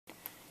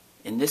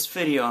In this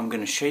video I'm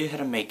going to show you how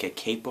to make a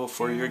capo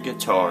for your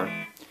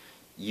guitar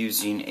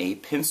using a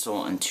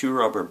pencil and two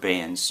rubber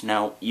bands.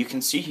 Now you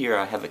can see here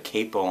I have a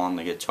capo on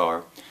the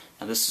guitar.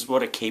 Now this is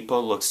what a capo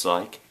looks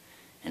like,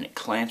 and it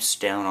clamps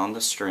down on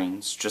the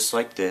strings just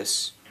like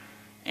this,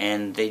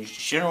 and they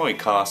generally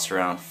cost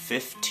around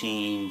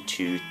 $15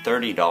 to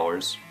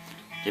 $30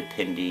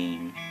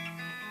 depending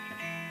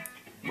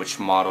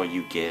which model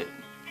you get.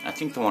 I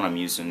think the one I'm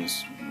using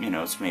is,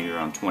 it's maybe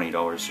around $20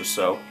 or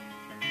so.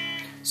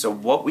 So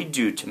what we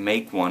do to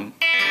make one,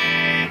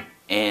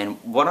 and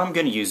what I'm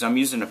going to use, I'm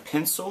using a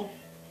pencil.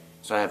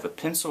 So I have a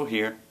pencil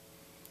here,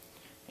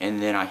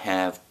 and then I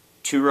have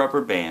two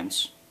rubber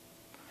bands.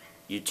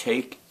 You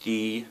take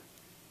the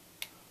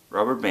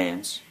rubber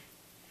bands,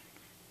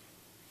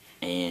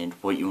 and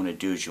what you want to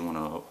do is you want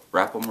to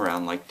wrap them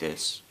around like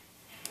this.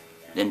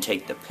 Then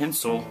take the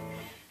pencil,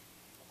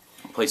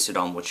 place it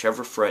on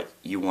whichever fret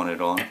you want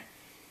it on,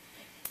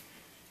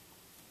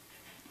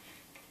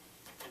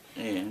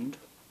 and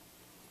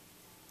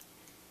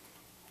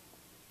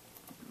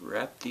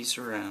wrap these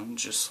around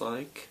just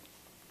like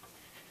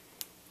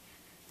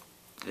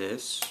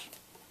this.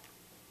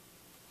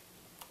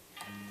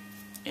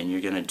 And you're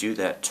going to do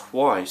that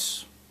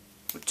twice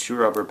with two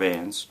rubber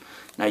bands.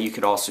 Now you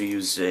could also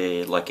use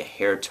like a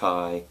hair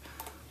tie,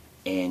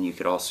 and you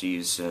could also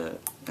use an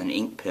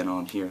ink pen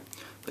on here,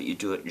 but you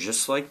do it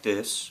just like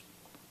this,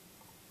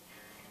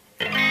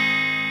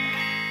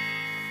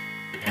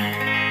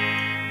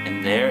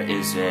 and there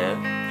is a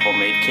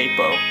homemade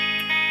capo.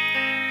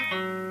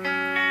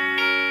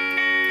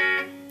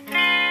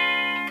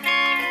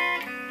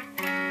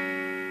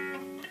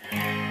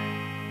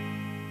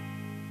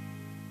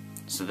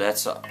 So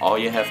that's all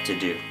you have to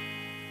do.